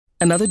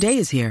Another day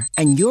is here,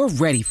 and you're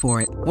ready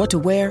for it. What to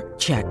wear?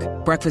 Check.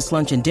 Breakfast,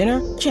 lunch, and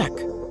dinner? Check.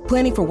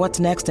 Planning for what's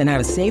next and how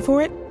to save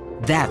for it?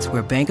 That's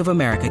where Bank of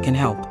America can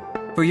help.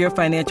 For your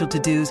financial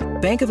to-dos,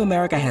 Bank of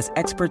America has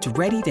experts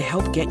ready to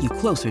help get you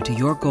closer to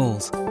your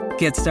goals.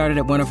 Get started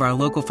at one of our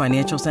local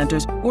financial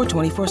centers or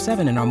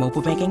 24/7 in our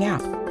mobile banking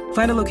app.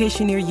 Find a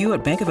location near you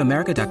at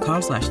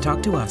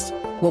bankofamerica.com/talktous.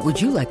 What would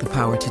you like the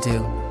power to do?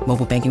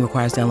 Mobile banking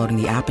requires downloading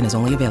the app and is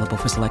only available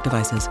for select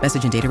devices.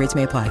 Message and data rates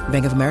may apply.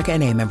 Bank of America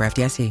N.A., member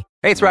FDIC.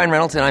 Hey, it's Ryan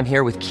Reynolds, and I'm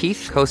here with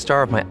Keith,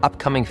 co-star of my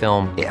upcoming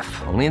film,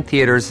 If, only in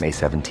theaters May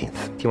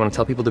 17th. Do you want to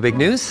tell people the big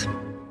news?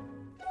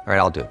 All right,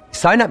 I'll do it.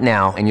 Sign up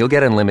now and you'll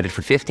get unlimited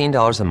for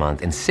 $15 a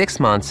month and 6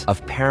 months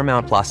of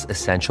Paramount Plus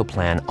Essential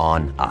Plan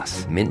on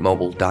us.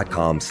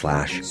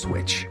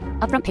 MintMobile.com/switch.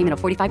 Upfront payment of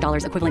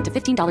 $45 equivalent to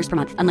 $15 per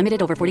month.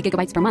 Unlimited over 40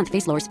 gigabytes per month.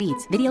 Face lower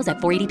speeds. Videos at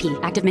 480p.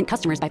 Active Mint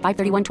customers by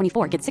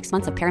 531.24 get 6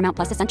 months of Paramount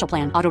Plus Essential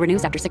Plan. Auto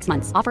renews after 6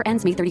 months. Offer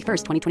ends May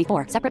 31st,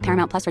 2024. Separate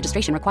Paramount Plus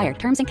registration required.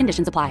 Terms and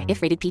conditions apply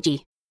if rated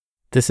PG.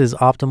 This is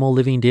Optimal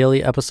Living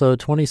Daily, episode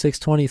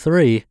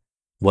 2623,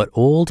 What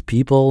Old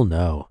People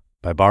Know,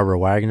 by Barbara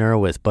Wagner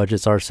with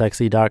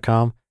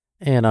BudgetsAreSexy.com.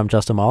 And I'm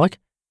Justin Malik.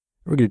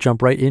 We're going to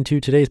jump right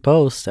into today's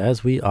post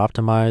as we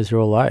optimize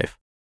your life.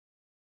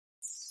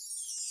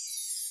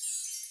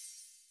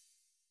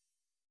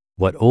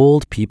 What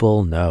Old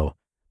People Know,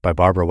 by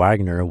Barbara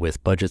Wagner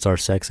with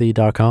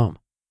BudgetsAreSexy.com.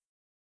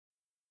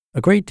 A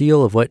great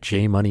deal of what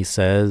J Money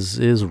says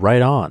is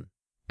right on.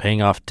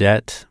 Paying off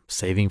debt,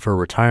 saving for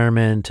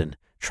retirement, and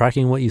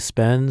tracking what you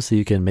spend so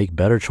you can make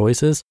better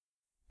choices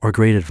are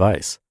great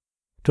advice.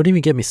 Don't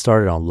even get me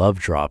started on Love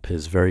Drop,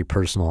 his very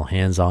personal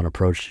hands-on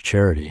approach to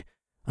charity.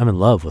 I'm in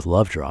love with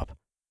Love Drop.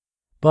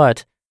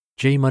 But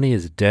J Money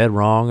is dead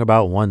wrong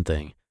about one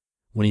thing.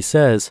 When he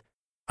says,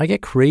 I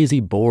get crazy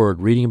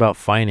bored reading about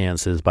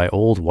finances by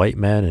old white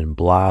men in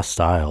blah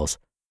styles.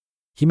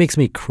 He makes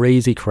me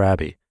crazy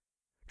crabby.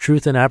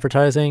 Truth in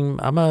advertising,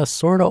 I'm a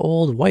sorta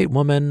old white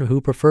woman who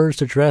prefers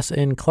to dress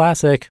in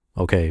classic,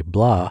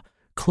 blah,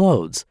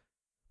 clothes.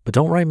 But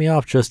don't write me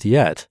off just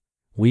yet.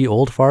 We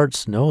old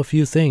farts know a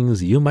few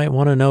things you might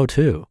want to know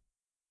too.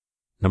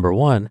 Number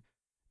 1,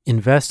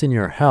 invest in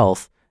your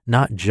health,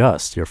 not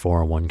just your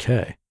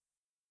 401k.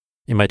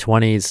 In my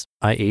 20s,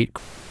 I ate,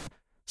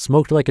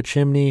 smoked like a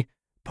chimney,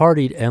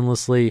 partied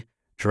endlessly,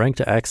 drank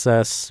to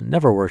excess,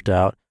 never worked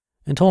out,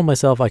 and told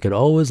myself I could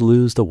always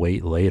lose the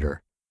weight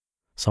later.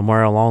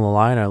 Somewhere along the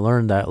line, I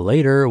learned that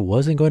later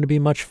wasn't going to be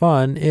much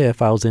fun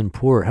if I was in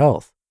poor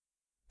health.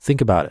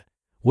 Think about it.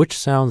 Which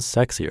sounds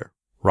sexier?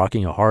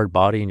 Rocking a hard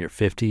body in your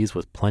 50s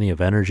with plenty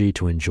of energy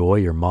to enjoy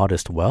your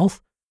modest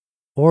wealth?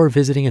 Or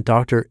visiting a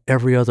doctor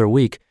every other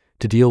week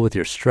to deal with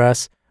your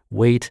stress,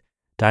 weight,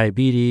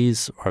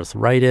 diabetes,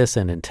 arthritis,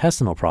 and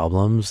intestinal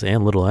problems,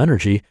 and little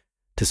energy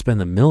to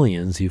spend the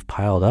millions you've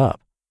piled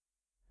up?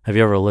 Have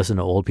you ever listened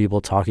to old people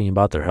talking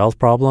about their health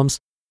problems?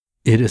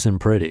 It isn't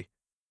pretty.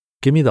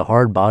 Give me the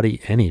hard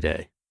body any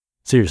day.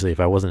 Seriously, if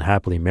I wasn't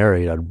happily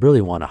married, I'd really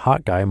want a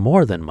hot guy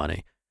more than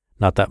money.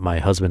 Not that my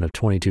husband of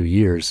 22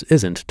 years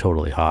isn't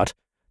totally hot.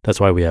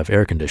 That's why we have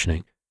air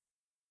conditioning.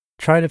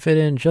 Try to fit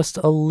in just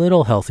a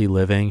little healthy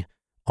living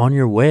on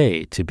your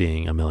way to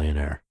being a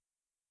millionaire.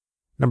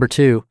 Number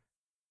 2,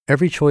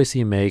 every choice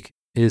you make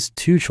is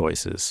 2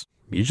 choices.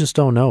 You just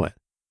don't know it.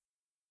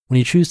 When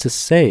you choose to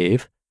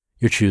save,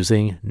 you're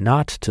choosing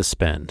not to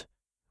spend.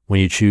 When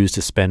you choose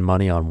to spend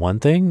money on one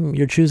thing,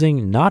 you're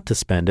choosing not to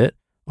spend it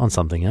on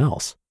something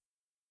else.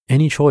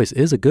 Any choice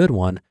is a good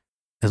one,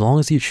 as long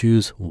as you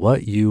choose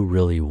what you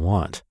really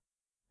want.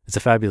 It's a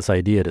fabulous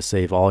idea to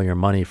save all your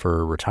money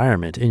for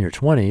retirement in your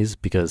 20s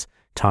because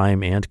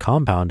time and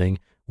compounding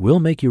will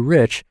make you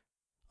rich,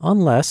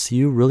 unless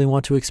you really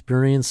want to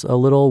experience a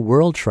little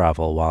world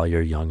travel while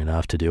you're young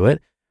enough to do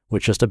it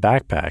with just a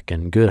backpack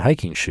and good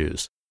hiking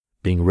shoes.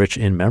 Being rich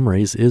in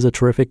memories is a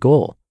terrific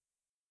goal.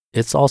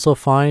 It's also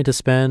fine to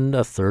spend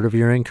a third of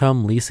your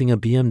income leasing a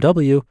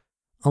BMW,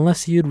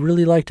 unless you'd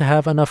really like to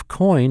have enough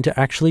coin to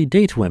actually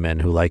date women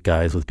who like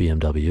guys with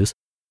BMWs.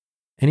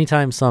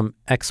 Anytime some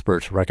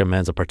expert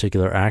recommends a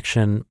particular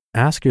action,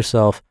 ask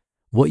yourself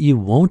what you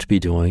won't be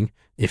doing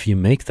if you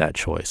make that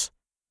choice.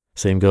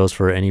 Same goes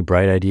for any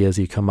bright ideas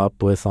you come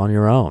up with on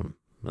your own.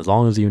 As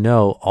long as you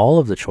know all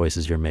of the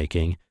choices you're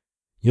making,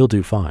 you'll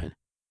do fine.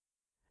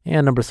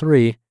 And number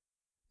 3,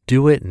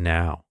 do it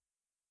now.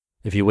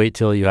 If you wait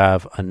till you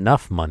have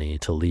enough money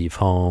to leave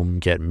home,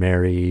 get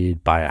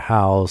married, buy a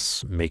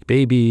house, make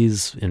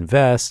babies,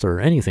 invest, or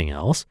anything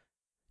else,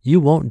 you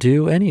won't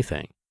do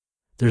anything.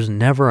 There's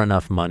never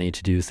enough money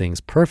to do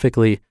things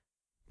perfectly,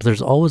 but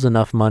there's always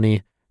enough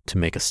money to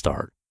make a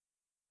start.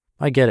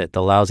 I get it,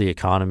 the lousy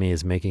economy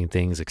is making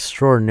things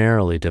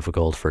extraordinarily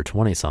difficult for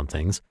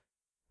 20-somethings,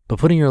 but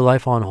putting your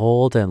life on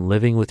hold and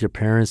living with your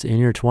parents in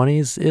your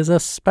 20s is a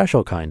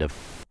special kind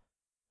of.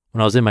 When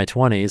I was in my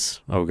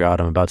 20s, oh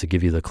God, I'm about to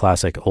give you the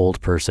classic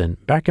old person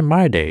back in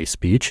my day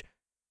speech.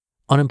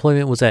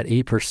 Unemployment was at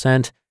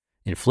 8%,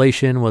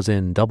 inflation was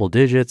in double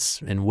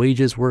digits, and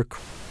wages were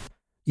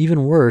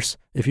even worse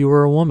if you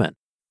were a woman.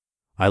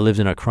 I lived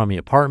in a crummy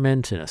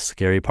apartment in a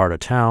scary part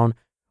of town,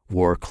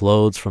 wore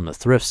clothes from the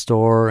thrift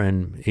store,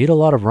 and ate a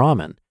lot of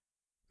ramen.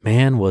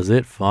 Man, was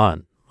it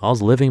fun. I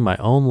was living my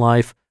own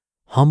life,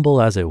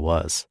 humble as it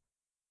was.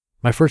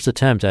 My first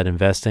attempt at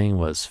investing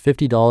was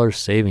 $50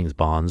 savings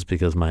bonds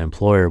because my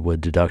employer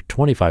would deduct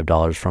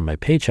 $25 from my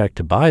paycheck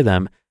to buy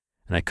them,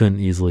 and I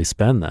couldn't easily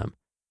spend them.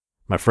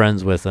 My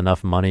friends with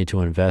enough money to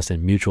invest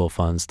in mutual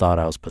funds thought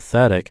I was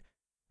pathetic,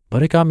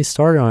 but it got me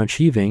started on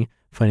achieving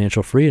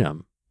financial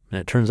freedom. And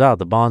it turns out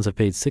the bonds have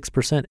paid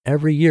 6%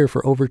 every year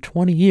for over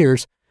 20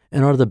 years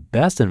and are the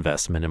best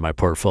investment in my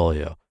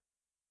portfolio.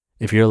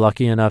 If you're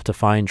lucky enough to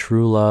find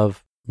true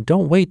love,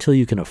 don't wait till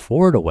you can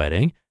afford a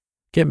wedding.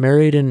 Get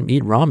married and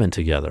eat ramen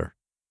together.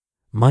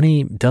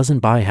 Money doesn't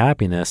buy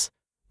happiness,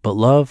 but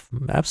love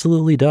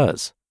absolutely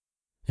does.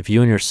 If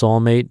you and your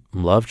soulmate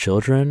love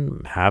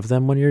children, have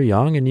them when you're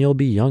young and you'll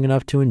be young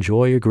enough to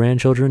enjoy your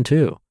grandchildren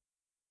too.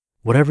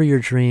 Whatever your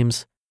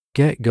dreams,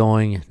 get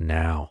going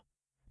now.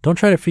 Don't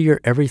try to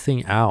figure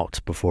everything out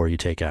before you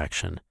take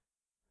action.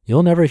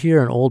 You'll never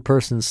hear an old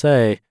person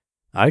say,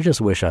 "I just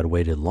wish I'd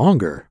waited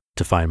longer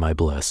to find my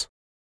bliss."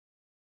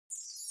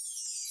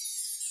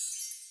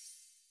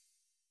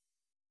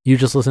 You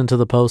just listened to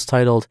the post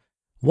titled,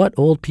 "What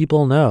Old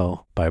People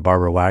Know" by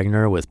Barbara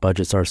Wagner with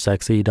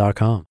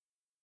BudgetsAreSexy.com.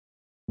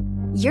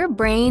 Your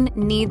brain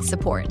needs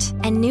support,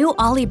 and new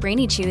Ollie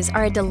Brainy Chews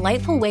are a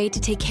delightful way to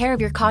take care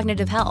of your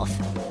cognitive health.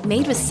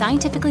 Made with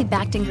scientifically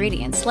backed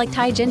ingredients like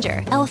Thai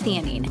ginger,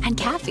 L-theanine, and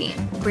caffeine,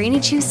 Brainy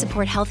Chews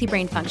support healthy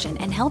brain function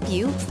and help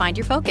you find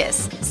your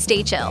focus,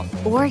 stay chill,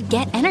 or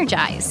get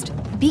energized.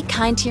 Be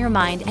kind to your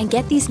mind and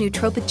get these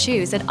nootropic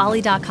chews at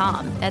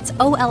ollie.com. That's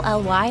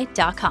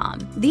OLLY.com.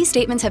 These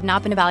statements have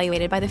not been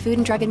evaluated by the Food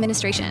and Drug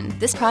Administration.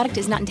 This product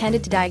is not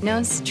intended to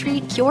diagnose,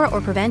 treat, cure, or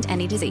prevent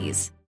any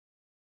disease.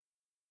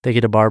 Thank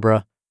you to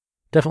Barbara.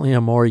 Definitely a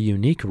more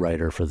unique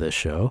writer for this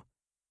show.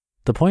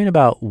 The point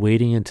about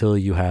waiting until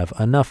you have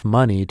enough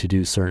money to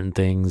do certain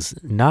things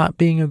not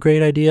being a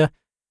great idea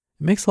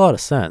makes a lot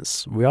of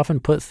sense. We often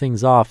put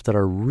things off that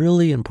are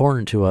really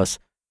important to us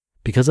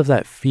because of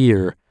that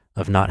fear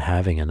of not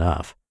having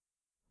enough.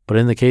 But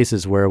in the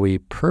cases where we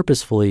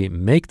purposefully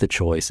make the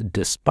choice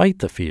despite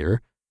the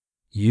fear,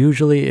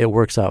 usually it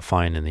works out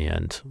fine in the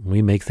end.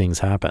 We make things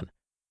happen.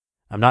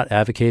 I'm not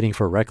advocating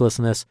for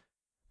recklessness,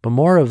 but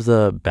more of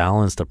the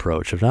balanced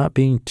approach of not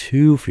being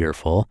too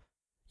fearful,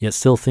 yet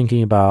still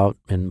thinking about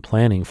and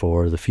planning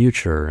for the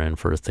future and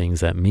for things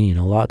that mean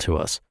a lot to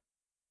us.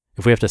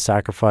 If we have to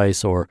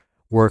sacrifice or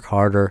work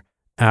harder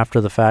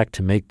after the fact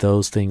to make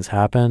those things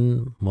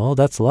happen, well,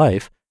 that's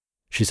life.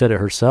 She said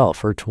it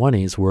herself. Her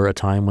 20s were a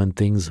time when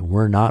things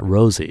were not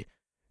rosy.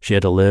 She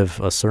had to live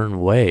a certain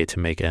way to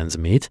make ends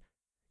meet.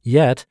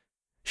 Yet,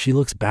 she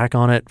looks back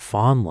on it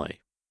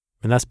fondly.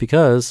 And that's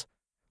because,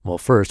 well,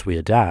 first we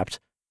adapt,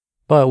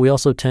 but we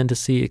also tend to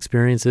see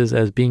experiences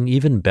as being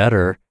even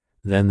better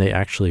than they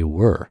actually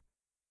were.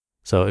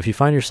 So if you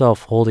find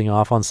yourself holding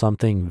off on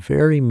something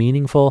very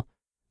meaningful,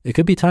 it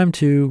could be time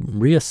to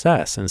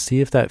reassess and see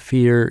if that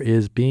fear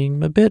is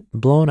being a bit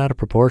blown out of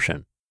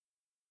proportion.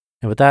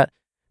 And with that,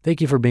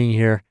 thank you for being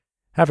here.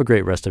 Have a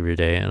great rest of your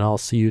day, and I'll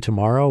see you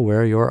tomorrow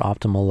where your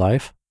optimal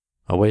life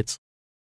awaits.